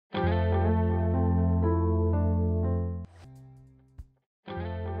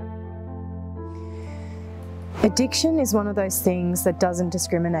Addiction is one of those things that doesn't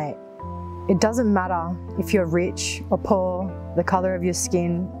discriminate. It doesn't matter if you're rich or poor, the colour of your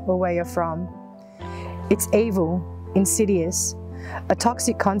skin, or where you're from. It's evil, insidious, a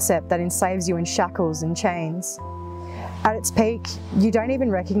toxic concept that enslaves you in shackles and chains. At its peak, you don't even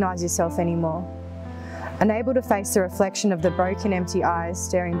recognise yourself anymore, unable to face the reflection of the broken, empty eyes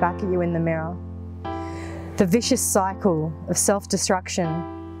staring back at you in the mirror. The vicious cycle of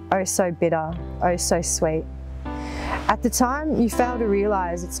self-destruction, oh so bitter, oh so sweet. At the time, you fail to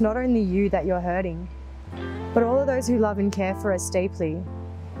realise it's not only you that you're hurting, but all of those who love and care for us deeply.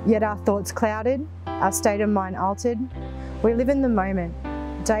 Yet our thoughts clouded, our state of mind altered, we live in the moment,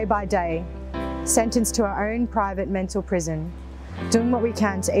 day by day, sentenced to our own private mental prison, doing what we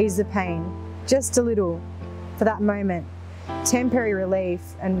can to ease the pain, just a little, for that moment, temporary relief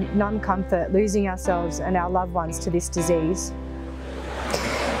and numb comfort, losing ourselves and our loved ones to this disease.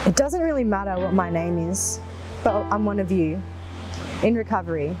 It doesn't really matter what my name is, but I'm one of you, in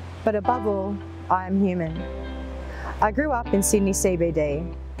recovery, but above all, I am human. I grew up in Sydney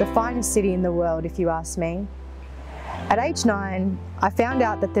CBD, the finest city in the world if you ask me. At age 9, I found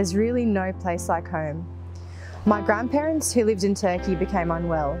out that there's really no place like home. My grandparents who lived in Turkey became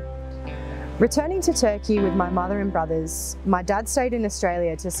unwell. Returning to Turkey with my mother and brothers, my dad stayed in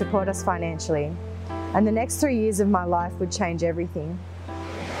Australia to support us financially, and the next 3 years of my life would change everything.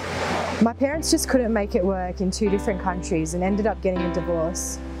 My parents just couldn't make it work in 2 different countries and ended up getting a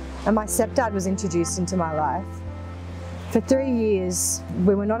divorce, and my stepdad was introduced into my life. For 3 years,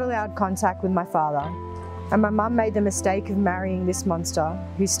 we were not allowed contact with my father, and my mum made the mistake of marrying this monster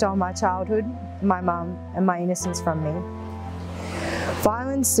who stole my childhood, my mum, and my innocence from me.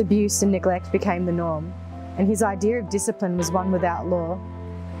 Violence, abuse, and neglect became the norm, and his idea of discipline was one without law.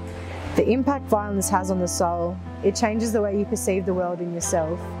 The impact violence has on the soul, it changes the way you perceive the world and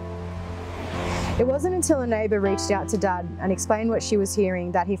yourself. It wasn't until a neighbour reached out to Dad and explained what she was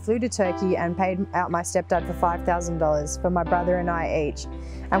hearing that he flew to Turkey and paid out my stepdad for $5,000 for my brother and I each,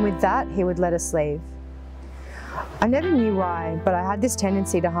 and with that he would let us leave. I never knew why, but I had this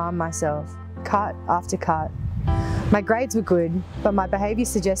tendency to harm myself, cut after cut. My grades were good, but my behaviour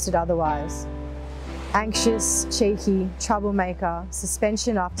suggested otherwise. Anxious, cheeky, troublemaker,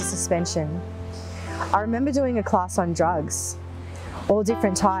 suspension after suspension. I remember doing a class on drugs, all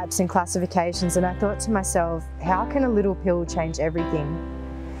different types and classifications, and I thought to myself, how can a little pill change everything?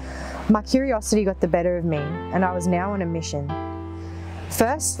 My curiosity got the better of me, and I was now on a mission.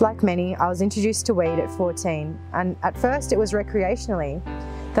 First, like many, I was introduced to weed at 14, and at first it was recreationally.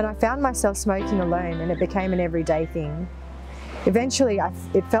 Then I found myself smoking alone, and it became an everyday thing. Eventually,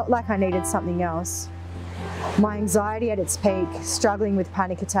 it felt like I needed something else. My anxiety at its peak, struggling with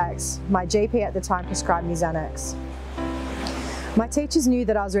panic attacks, my GP at the time prescribed me Xanax. My teachers knew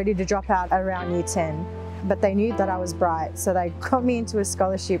that I was ready to drop out at around year 10, but they knew that I was bright, so they got me into a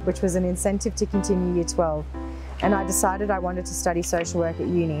scholarship which was an incentive to continue year 12, and I decided I wanted to study social work at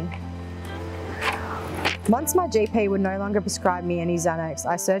uni. Once my GP would no longer prescribe me any Xanax,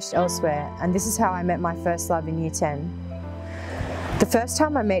 I searched elsewhere, and this is how I met my first love in year 10. The first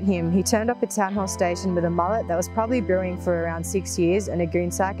time I met him, he turned up at Town Hall Station with a mullet that was probably brewing for around 6 years and a goon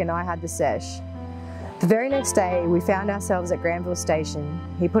sack, and I had the sesh. The very next day, we found ourselves at Granville Station.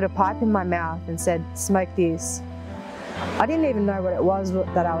 He put a pipe in my mouth and said, "Smoke this." I didn't even know what it was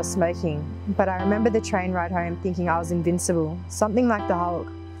that I was smoking, but I remember the train ride home thinking I was invincible, something like the Hulk.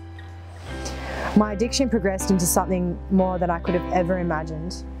 My addiction progressed into something more than I could have ever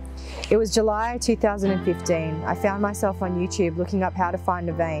imagined. It was July 2015. I found myself on YouTube looking up how to find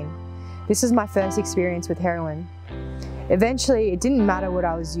a vein. This was my first experience with heroin. Eventually, it didn't matter what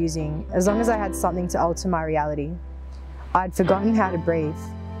I was using, as long as I had something to alter my reality. I'd forgotten how to breathe.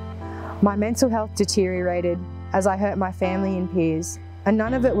 My mental health deteriorated as I hurt my family and peers, and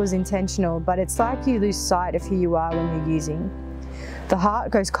none of it was intentional, but it's like you lose sight of who you are when you're using. The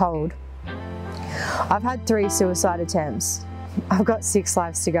heart goes cold. I've had 3 suicide attempts. I've got 6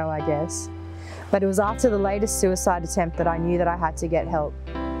 lives to go, I guess. But it was after the latest suicide attempt that I knew that I had to get help.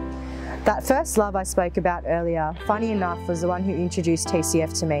 That first love I spoke about earlier, funny enough, was the one who introduced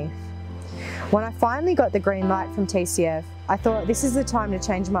TCF to me. When I finally got the green light from TCF, I thought this is the time to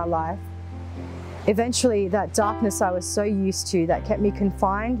change my life. Eventually, that darkness I was so used to that kept me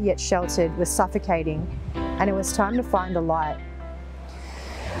confined yet sheltered was suffocating, and it was time to find the light.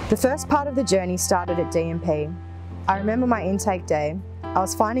 The first part of the journey started at DMP. I remember my intake day. I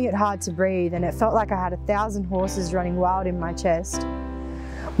was finding it hard to breathe, and it felt like I had 1,000 horses running wild in my chest.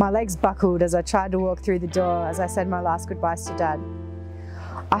 My legs buckled as I tried to walk through the door as I said my last goodbyes to Dad.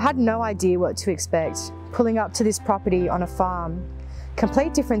 I had no idea what to expect, pulling up to this property on a farm,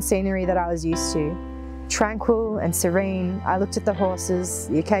 complete different scenery that I was used to. Tranquil and serene, I looked at the horses,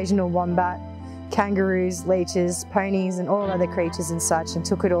 the occasional wombat, kangaroos, leeches, ponies and all other creatures and such, and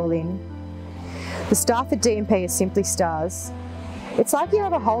took it all in. The staff at D&P are simply stars. It's like you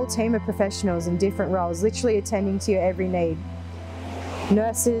have a whole team of professionals in different roles, literally attending to your every need.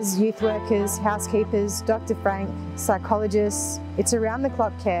 Nurses, youth workers, housekeepers, Dr. Frank, psychologists. It's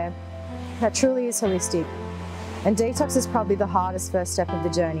around-the-clock care that truly is holistic. And detox is probably the hardest first step of the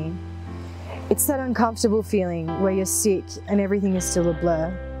journey. It's that uncomfortable feeling where you're sick and everything is still a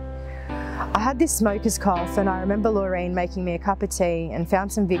blur. I had this smoker's cough, and I remember Laureen making me a cup of tea and found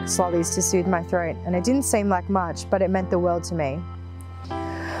some Vicks lollies to soothe my throat, and it didn't seem like much, but it meant the world to me.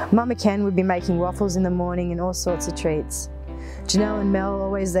 Mama Ken would be making waffles in the morning and all sorts of treats. Janelle and Mel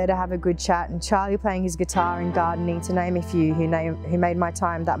always there to have a good chat, and Charlie playing his guitar and gardening, to name a few, who made my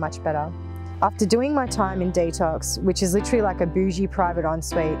time that much better. After doing my time in detox, which is literally like a bougie private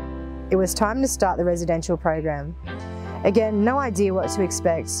ensuite, it was time to start the residential program. Again, no idea what to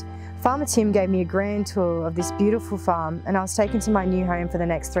expect. Farmer Tim gave me a grand tour of this beautiful farm, and I was taken to my new home for the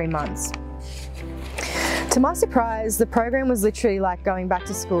next 3 months. To my surprise, the program was literally like going back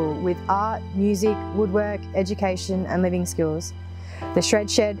to school, with art, music, woodwork, education and living skills. The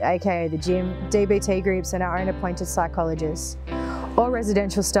shred shed, aka the gym, DBT groups and our own appointed psychologists. All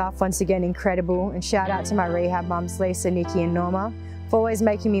residential staff once again incredible, and shout out to my rehab mums Lisa, Nikki and Norma for always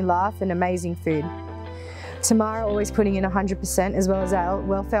making me laugh, and amazing food. Tamara always putting in 100%, as well as our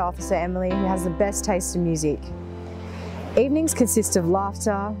welfare officer Emily, who has the best taste in music. Evenings consist of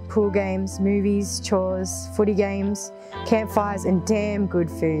laughter, pool games, movies, chores, footy games, campfires and damn good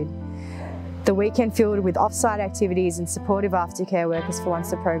food. The weekend filled with off-site activities and supportive aftercare workers for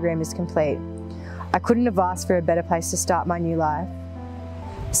once the program is complete. I couldn't have asked for a better place to start my new life.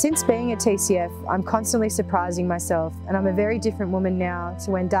 Since being at TCF, I'm constantly surprising myself, and I'm a very different woman now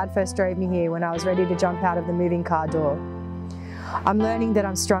to when Dad first drove me here when I was ready to jump out of the moving car door. I'm learning that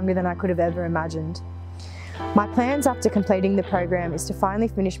I'm stronger than I could have ever imagined. My plans after completing the program is to finally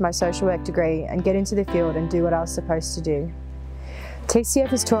finish my social work degree and get into the field and do what I was supposed to do.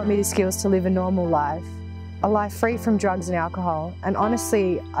 TCF has taught me the skills to live a normal life, a life free from drugs and alcohol, and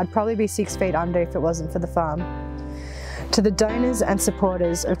honestly, I'd probably be 6 feet under if it wasn't for the farm. To the donors and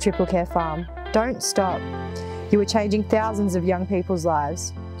supporters of Triple Care Farm, don't stop. You are changing thousands of young people's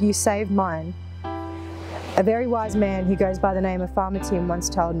lives. You saved mine. A very wise man who goes by the name of Farmer Tim once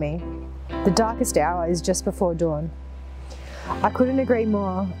told me, "The darkest hour is just before dawn." I couldn't agree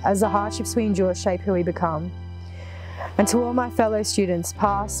more, as the hardships we endure shape who we become. And to all my fellow students,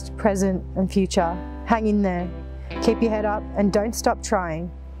 past, present and future, hang in there. Keep your head up and don't stop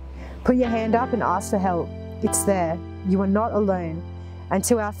trying. Put your hand up and ask for help. It's there. You are not alone. And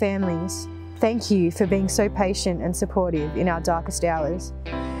to our families, thank you for being so patient and supportive in our darkest hours.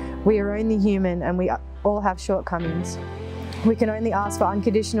 We are only human, and we all have shortcomings. We can only ask for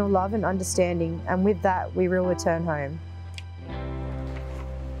unconditional love and understanding, and with that, we will return home.